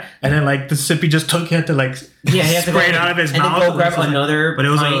him back, and then like the sip he just took, he had to like he had to spray it go out of his and mouth. then go It grab was like- another. But it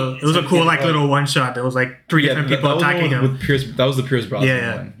was pint a cool like little one shot. There was like 3 different people that was the attacking one him. with Pierce. That was the Pierce Brosnan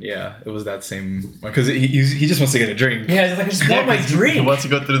Yeah. one. Yeah, it was that same one because he just wants to get a drink. Yeah, it's like I just want my He drink. wants to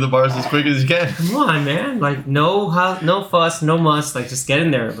go through the bars as quick as he can. Come on, man. Like no fuss, no muss. Like just get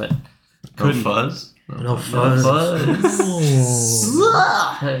in there, but No fuzz. No fuzz.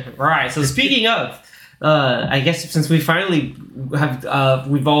 Right. So speaking of, I guess since we finally have,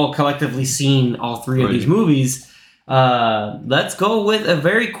 we've all collectively seen all 3 of these movies. Let's go with a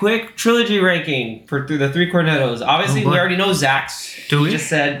very quick trilogy ranking for the 3 Cornettos. Obviously, we already know Zach's. Do we? He just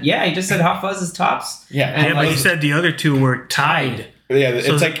said Hot Fuzz is tops. Yeah, Yeah, but you said the other 2 were tied. Yeah, it's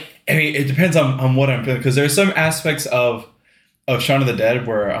So- like I mean, it depends on what I'm feeling because there's some aspects of Shaun of the Dead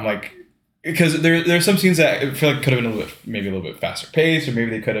where I'm like, because there's some scenes that I feel like could have been maybe a little bit faster paced, or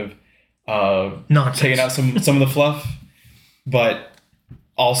maybe they could have taken out some of the fluff, but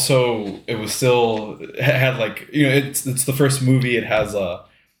also it was still it had like it's the first movie. It has a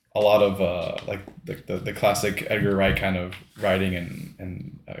lot of like the classic Edgar Wright kind of writing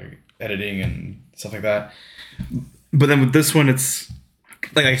and editing and stuff like that. But then with this one, it's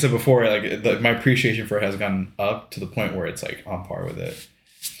like I said before, like my appreciation for it has gone up to the point where it's like on par with it.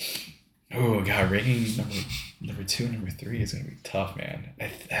 Oh god, ranking number 2 and number 3 is gonna be tough, man.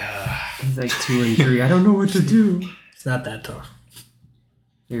 He's like 2 and 3. I don't know what to do. It's not that tough.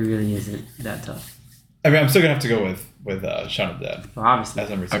 It really isn't that tough. I mean, I'm still gonna have to go with Shaun of the Dead Well, obviously. as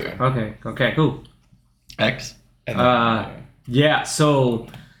number 2. Okay, cool. X. And then, Yeah, so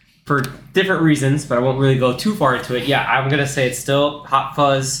for different reasons, but I won't really go too far into it. Yeah, I'm gonna say it's still Hot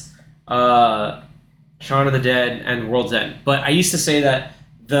Fuzz, Shaun of the Dead, and World's End. But I used to say that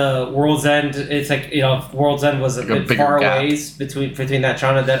the World's End, it's like World's End was a bit bigger far gap. ways between that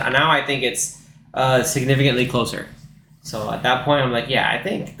Shaun of the Dead. And now I think it's significantly closer. So at that point, I'm like, yeah, I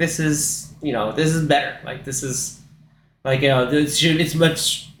think this is better. Like this is like it's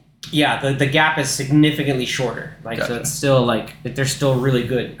much. Yeah, the gap is significantly shorter. Like so, Gotcha. it's still like they're still really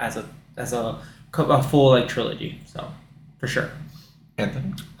good as a full like trilogy. So for sure.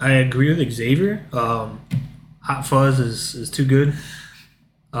 Anthony. I agree with Xavier. Hot Fuzz is too good.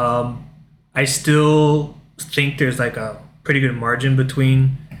 I still think there's like a pretty good margin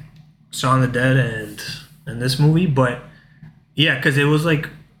between Shaun of the Dead and this movie, but yeah, because it was like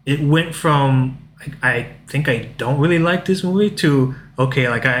it went from I think I don't really like this movie to okay,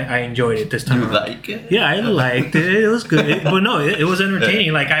 like I enjoyed it this time You around. like it? Yeah, I liked it. It was good. But no, it was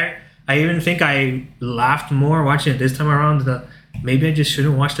entertaining. Like I even think I laughed more watching it this time around. Maybe I just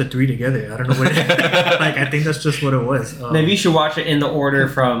shouldn't watch the 3 together. I don't know what like I think that's just what it was. Maybe you should watch it in the order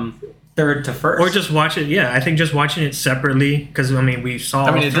from third to first. or just watch it. Yeah, I think just watching it separately because I mean we saw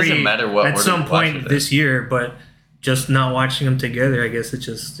I mean, it 3 doesn't matter what at order some you watch point it in. this year, but just not watching them together, I guess it's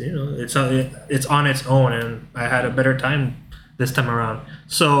just it's on its own, and I had a better time this time around.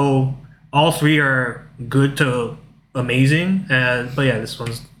 So all three are good to amazing, but yeah, this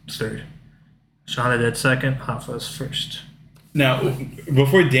one's third. Shaun of the Dead second, Hot Fuzz first. Now,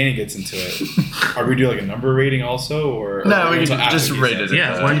 before Danny gets into it, are we doing like a number rating also, or No, we until can after just he rate says it.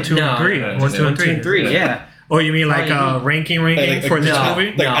 Yeah, 1, 2, and 3. no, 1, 2, and 3. Yeah. Oh, you mean like ranking for this no. movie?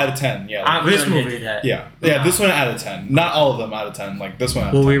 like No. out of 10? Yeah, I'm This gonna movie. do that. yeah. No. This one out of 10. Not all of them out of 10. Like this one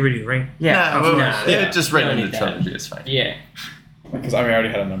out Well, of we 10. already ranked. Yeah. No, yeah. just rate Don't in need the that. trilogy. It's fine. Yeah. Because I already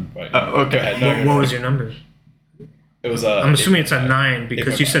had a number. But Oh, okay. Go ahead. No, What was your number? It was I'm assuming it's a 8.5. 9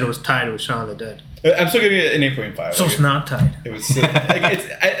 because you 8.5. said it was tied with Shaun of the Dead. I'm still giving it an 8.5. So Like, it's not tied. it was.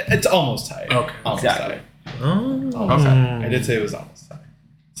 It's almost tied. Okay. Almost Exactly. tied. Oh. Almost tied. I did say it was almost tied.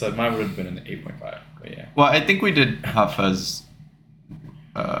 So mine would have been an 8.5. But yeah. Well, I think we did Hot Fuzz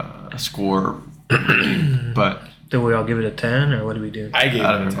score, but Did we all give it a 10 or what did we do? I gave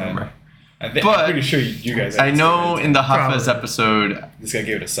I it don't a 10. remember. I'm But pretty sure you guys. I know in the Hot Fuzz Probably. episode, This guy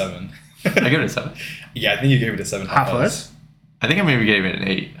gave it a 7. I gave it a 7. Yeah, I think you gave it a 7. Hot Fuzz? I think I maybe gave it an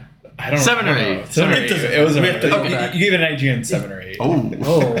 8. I don't 7 or I don't 8. know. 7 or 8. It was we have to go okay, back. you gave it an IGN 7 or 8. Oh.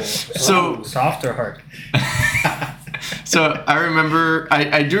 Oh. So- soft or hard? So I remember,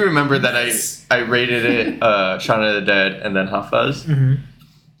 I do remember that I rated it Shaun of the Dead and then Hot Fuzz. Mm-hmm.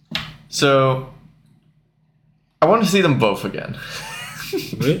 So I want to see them both again.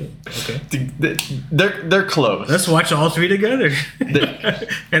 Really? Okay. They're close. Let's watch all three together. They-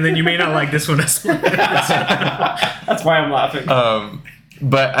 And then you may not like this one as much. That's why I'm laughing.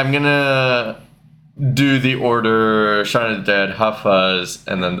 But I'm gonna do the order Shaun of the Dead, Hot Fuzz,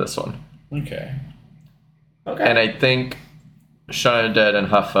 and then this one. Okay. Okay. And I think Shaun of the Dead and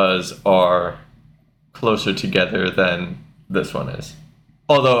Hot Fuzz are closer together than this one is.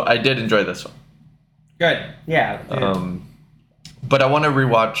 Although I did enjoy this one. Good. Yeah. But I want to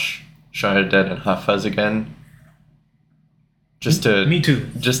rewatch Shaun of the Dead and Hot Fuzz again. Just to Me too.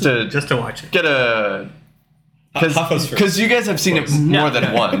 just to watch it. get a Hot Fuzz first. because you guys have seen it more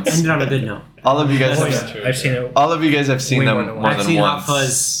than once. Ended on a good note. All of you guys Oh, have, yeah. I've seen it. all of you guys have seen Way them more than more once. than I've seen once. Hot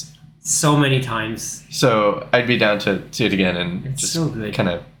Fuzz so many times. So I'd be down to see it again and It's just so good. kind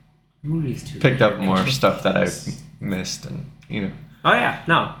of Movies too. picked up more stuff that I've missed, and Oh yeah.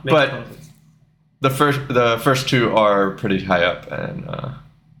 No. Makes But- total sense. the first two are pretty high up, and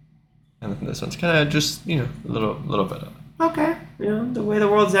then this one's kind of just a little bit up. Okay. The way the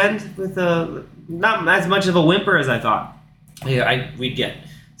world's end with not as much of a whimper as I thought. Yeah, we'd get.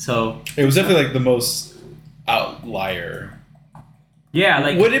 So It was definitely like the most outlier. yeah,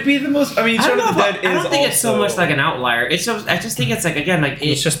 like Would it be the most? I mean, I Shaun don't, of know the if Dead I is don't think it's so also- much like an outlier. It's just I just think it's like again like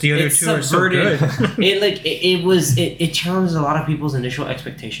It's just the other two are so subverted- good. it challenged a lot of people's initial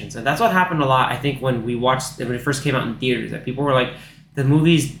expectations, and that's what happened a lot. I think when it first came out in theaters, that people were like, the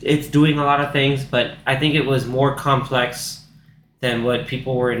movie's it's doing a lot of things, but I think it was more complex than what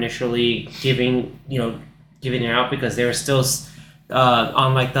people were initially giving it out, because they were still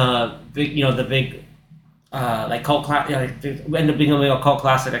on like the big like cult class, end up being a cult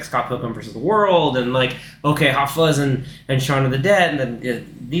classic like Scott Pilgrim vs. the World, and like Hot Fuzz and Shaun of the Dead, and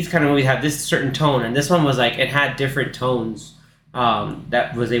then these kind of movies have this certain tone, and this one was like it had different tones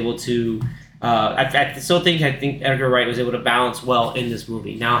that was able to. I think Edgar Wright was able to balance well in this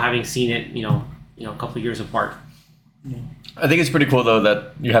movie. Now having seen it, a couple years apart. I think it's pretty cool though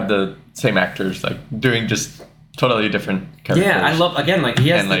that you have the same actors like doing just totally different characters. Yeah, I love again like he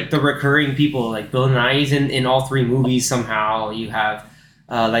has And, the recurring people like Bill Nighy's in all three movies somehow. You have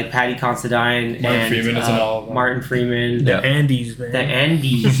like Patty Considine Martin and Freeman is in all of them. Martin Freeman, Yeah. Andy's, man. the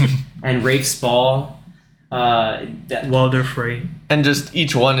Andes, and Rafe Spall. Walter Frey. and just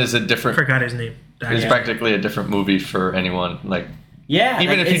each one is a different. Forgot his name. It's practically a different movie for anyone. Like Yeah,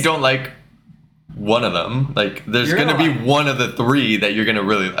 even like, if you it's- don't like one of them, like there's You're gonna gonna be one of the three that you're gonna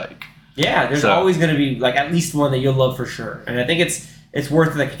really like. Yeah, there's So- always going to be like at least one that you'll love for sure, and I think it's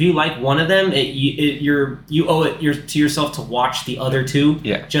worth it. Like if you like one of them, you owe it to yourself to watch the other two.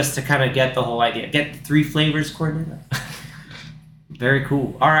 Yeah. Just to kind of get the whole idea. Get the three flavors coordinated. Very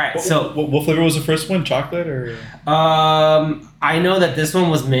cool. All right, so what flavor was the first one? Chocolate or? I know that this one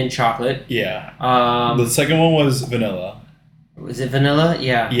was mint chocolate. Yeah. Um, The second one was vanilla. was it vanilla?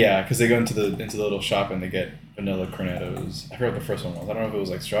 Yeah. Yeah, because they go into the little shop and they get vanilla cornettos. I forgot what the first one was. I don't know if it was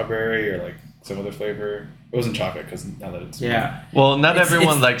like strawberry or like some other flavor. It wasn't chocolate because now that it's Yeah. Well, not It's-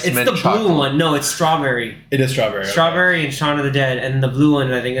 everyone it's, likes it's mint the chocolate. blue one. No, it's strawberry. it is strawberry. okay. Strawberry and Shaun of the Dead, and the blue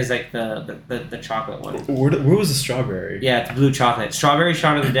one I think is like the chocolate one. Where was the strawberry? Yeah, it's blue chocolate. Strawberry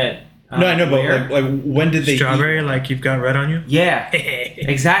Shaun of the Dead. No, I know, but where? like when did they Strawberry, like you've got red on you. Yeah,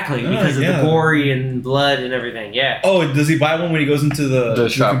 exactly. Oh, Because of yeah. the gory and blood and everything. Yeah. Oh, does he buy one when he goes into the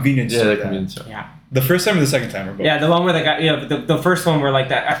shop. convenience Yeah, store? the then? convenience store. Yeah. The first time or the second time or both? Yeah, the one where the guy, the first one where like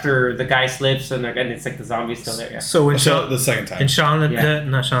that after the guy slips and it's like the zombie's still there. Yeah. So in So Shaun, the second time. in Shaun, Yeah.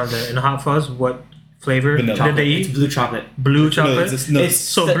 not Shaun, in Hot Fuzz, what flavor Vanilla. did they It's eat? blue chocolate. Blue No, chocolate. It's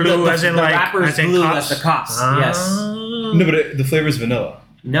So the, blue the, as in the like rapper's as in blue cops? as the cops. Yes. No, but the flavor is vanilla.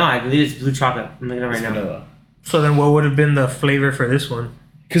 No, I believe it's blue chocolate. I'm looking at it It's right now. vanilla. So then, what would have been the flavor for this one?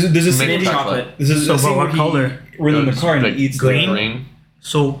 Because there's a scene Mint Mint where chocolate. This is So a scene what where color? We're in the Those, car and like, he eats green? the Green.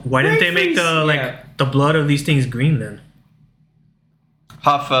 So why didn't they make the Green like face, the blood of these things green then?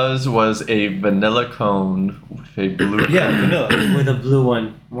 Hot Fuzz was a vanilla cone with a blue. Yeah, vanilla. With a blue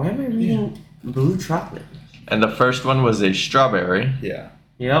one. Why am I reading blue chocolate? And the first one was a strawberry, Yeah.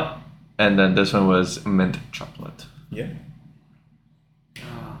 Yep. and then this one was mint chocolate. Yeah.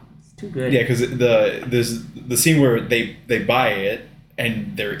 Oh, it's too good. Yeah, because there's the scene where they buy it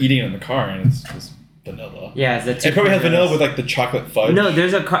and they're eating it in the car and it's just vanilla. Yeah, it's the two It probably has vanilla flavors. with like the chocolate fudge. No,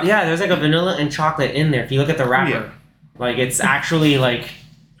 there's like a vanilla and chocolate in there. If you look at the wrapper, Yeah. like it's actually like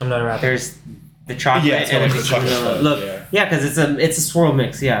I'm not a rapper. there's the chocolate Yeah, it's got, and like, there's the chocolate vanilla. fudge, Look, yeah. because it's a swirl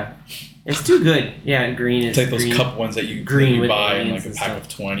mix. Yeah, it's too good. Yeah, and green is It's like those green. cup ones that you Green with buy in aliens like a and pack stuff. of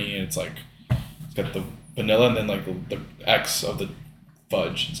 20 and it's like it's got the vanilla and then like the X of the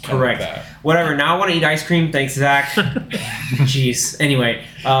fudge. It's kind Correct. of like that. Whatever. Now I want to eat ice cream. Thanks, Zach. Jeez. Anyway,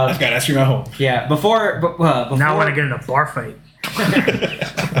 I've got ice cream at home. yeah. Before Now I want to get in a bar fight.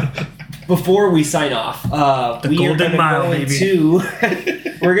 before we sign off, The we are Golden gonna Mile, go baby. into.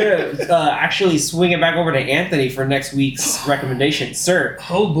 We're gonna actually swing it back over to Anthony for next week's recommendation, sir.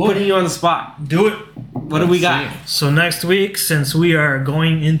 Oh Putting you on the spot. Do it. What do we got? So next week, since we are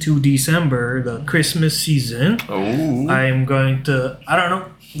going into December, the Christmas season, Oh. I'm going to. I don't know.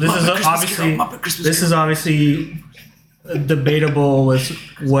 This is obviously debatable with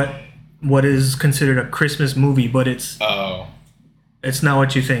what is considered a Christmas movie, but it's Oh. not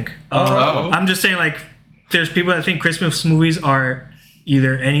what you think. Oh. I'm just saying, like, there's people that think Christmas movies are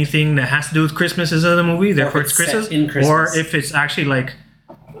either anything that has to do with Christmas is a movie, therefore if it's it's set Christmas, in Christmas. or if it's actually like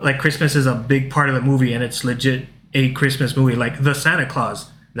Christmas is a big part of the movie and it's legit a Christmas movie, like The Santa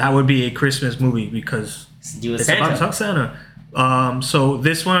Claus. That would be a Christmas movie because It's to do with it's Santa. about Santa. So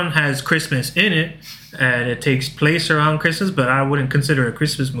this one has Christmas in it, and it takes place around Christmas, but I wouldn't consider it a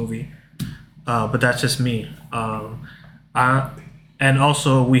Christmas movie. But that's just me. And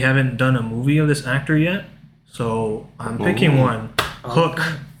also, we haven't done a movie of this actor yet, so I'm picking one. Hook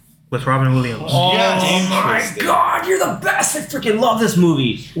with Robin Williams. Oh Yeah, my interesting. god, you're the best! I freaking love this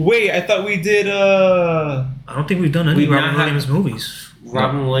movie. Wait, I thought we did I don't think we've done any We've not Robin had- Williams movies.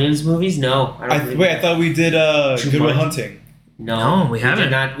 Robin Williams movies? No, I don't. believe I thought we did Good Will Jumanji. Hunting. No, No, we haven't. did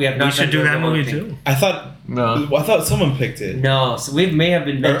not. We have not. We should done do that Good movie Hunting. too. I thought someone picked it. No, so we may have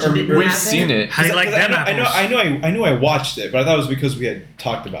been mentioned it. in We've passing. seen it. How do you like them apples? I knew I watched it, but I thought it was because we had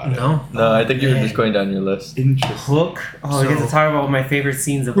talked about it. No. No, I think you were just going down your list. Interesting. Hook. Oh, we get to So- talk about one of my favorite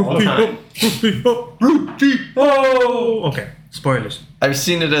scenes of all time. Oh, okay. Spoilers. I've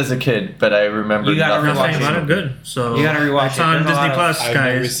seen it as a kid, but I remember You gotta nothing. rewatch Nothing it. about it. Good. So You gotta rewatch it's it. on There's a Disney lot of- Plus, I've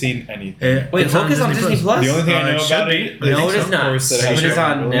never guys. seen anything. Wait, It's Hook on is on Disney Plus? The only thing I know it should about be. it No, is, it is of not. course, that But has it's on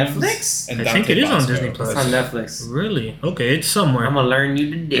Robin Williams Netflix? and I Dante think it is on Basco. Disney Plus. It's on Netflix. Really? Okay, it's somewhere. I'm gonna learn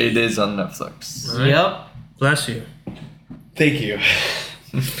you today. It is on Netflix. Alright. Yep. Bless you. Thank you.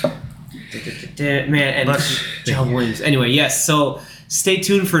 Man, and Bless- John Williams. Anyway, yes. So stay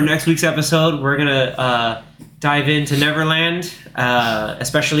tuned for next week's episode. We're gonna dive into Neverland,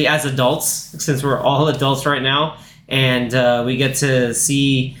 especially as adults, since we're all adults right now, and we get to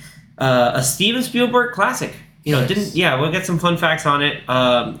see a Steven Spielberg classic. You know, Nice. we'll get some fun facts on it.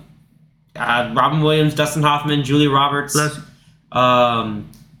 Robin Williams, Dustin Hoffman, Julia Roberts, Bless you.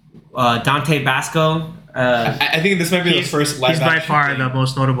 Dante Basco. I think this might be the first live He's by action far thing. the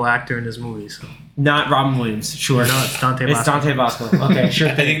most notable actor in this movie. So. Not Robin Williams, sure. No, it's Dante It's Basco. Dante Basco. Okay, sure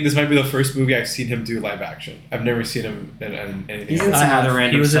I thing. think this might be the first movie I've seen him do live action. I've never seen him in anything He's in else. some other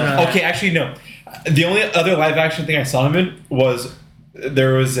random He was in stuff. Okay, actually no. The only other live action thing I saw him in was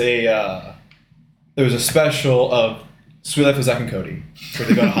there was a special of Sweet Life of Zack and Cody where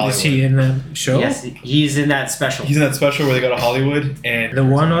they go to Hollywood. Is he in the show? Yes, he's in that special. He's in that special where they go to Hollywood and The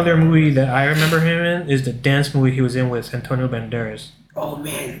one other movie that I remember him in is the dance movie he was in with Antonio Banderas. Oh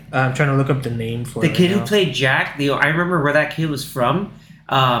man, I'm trying to look up the name for the it kid right who now. played Jack. I remember where that kid was from.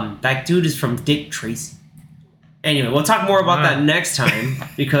 That dude is from Dick Tracy. Anyway, we'll talk more about that next time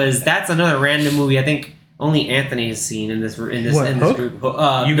because that's another random movie I think only Anthony has seen in this What, in this Hook? group. You no,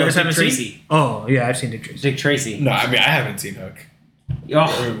 guys Dick haven't Tracy. seen? Oh, yeah, I've seen Dick Tracy. Dick Tracy. no, I mean I haven't seen Hook.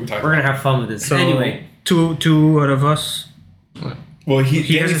 Oh, We talked we're gonna have fun with this. So Anyway, two out of us. Well,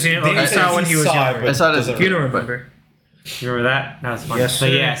 He hasn't seen it. Oh, I saw when he was younger. I saw it as a You don't kid, but- remember. you remember that? That was fun. Yes, But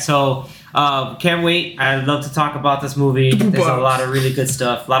sir. yeah, so can't wait. I'd love to talk about this movie. There's a lot of really good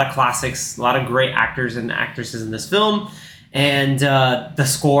stuff, a lot of classics, a lot of great actors and actresses in this film, and the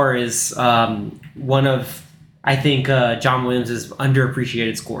score is one of, I think, John Williams'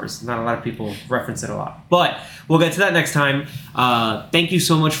 underappreciated scores. Not a lot of people reference it a lot, but we'll get to that next time. Thank you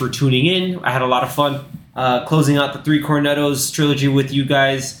so much for tuning in. I had a lot of fun closing out the Three Cornettos trilogy with you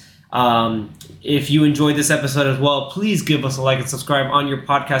guys. If you enjoyed this episode as well, please give us a like and subscribe on your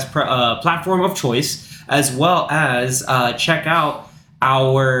podcast platform of choice, as well as check out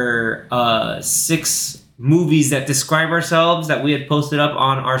our 6 movies that describe ourselves that we had posted up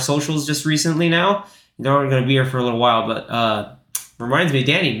on our socials just recently now. They're only going to be here for a little while, but reminds me,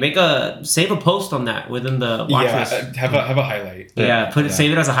 Danny, save a post on that within the watch list. Have a highlight. Yeah,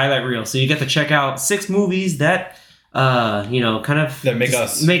 save it as a highlight reel. So you get to check out 6 movies that kind of That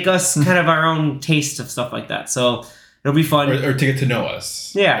make us kind of our own taste of stuff like that. So it'll be fun. or to get to know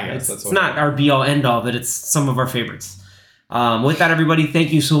us. Yeah, I guess it's not our be all end all, but it's some of our favorites. With that, everybody,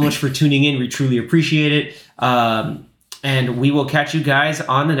 thank you so much for tuning in. We truly appreciate it. And we will catch you guys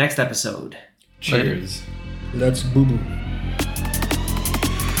on the next episode. Cheers. Let's boo boo.